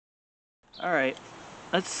Alright,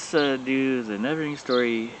 let's do the NeverEnding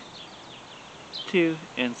Story 2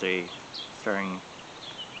 and 3, starring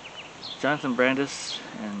Jonathan Brandis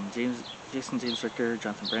and Jason James Richter.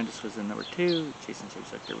 Jonathan Brandis was in number 2, Jason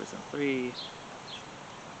James Richter was in 3.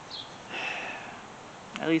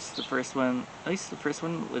 At least the first one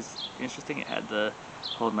was interesting. It had the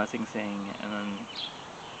whole nothing thing, and then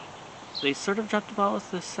they sort of dropped the ball with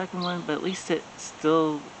the second one, but at least it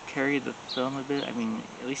still carried the film a bit. I mean,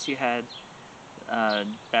 at least you had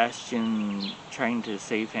Bastian trying to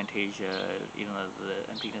save Fantasia, even though the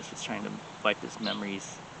emptiness was trying to wipe his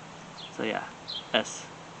memories. So yeah, S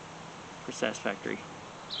for satisfactory.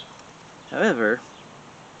 However,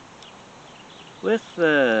 with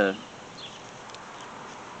the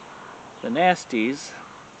Nasties,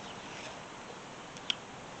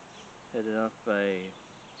 headed off by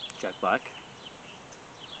Jack Black,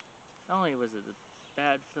 not only was it a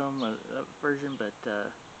bad film version, but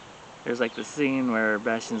there's like the scene where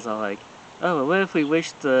Bastian's all like, "Oh, what if we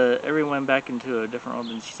wished everyone back into a different world?"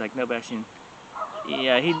 And she's like, "No, Bastian.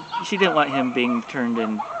 Yeah, she didn't want him being turned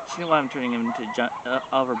in. She didn't want him turning him into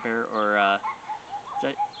Oliver Bear or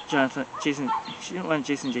Jason. She didn't want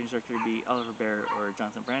Jason James Richter to be Oliver Bear or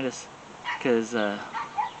Jonathan Brandis, because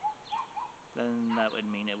then that would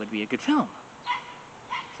mean it would be a good film."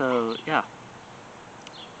 So yeah,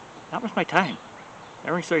 that was my time.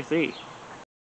 NeverEnding Story 3.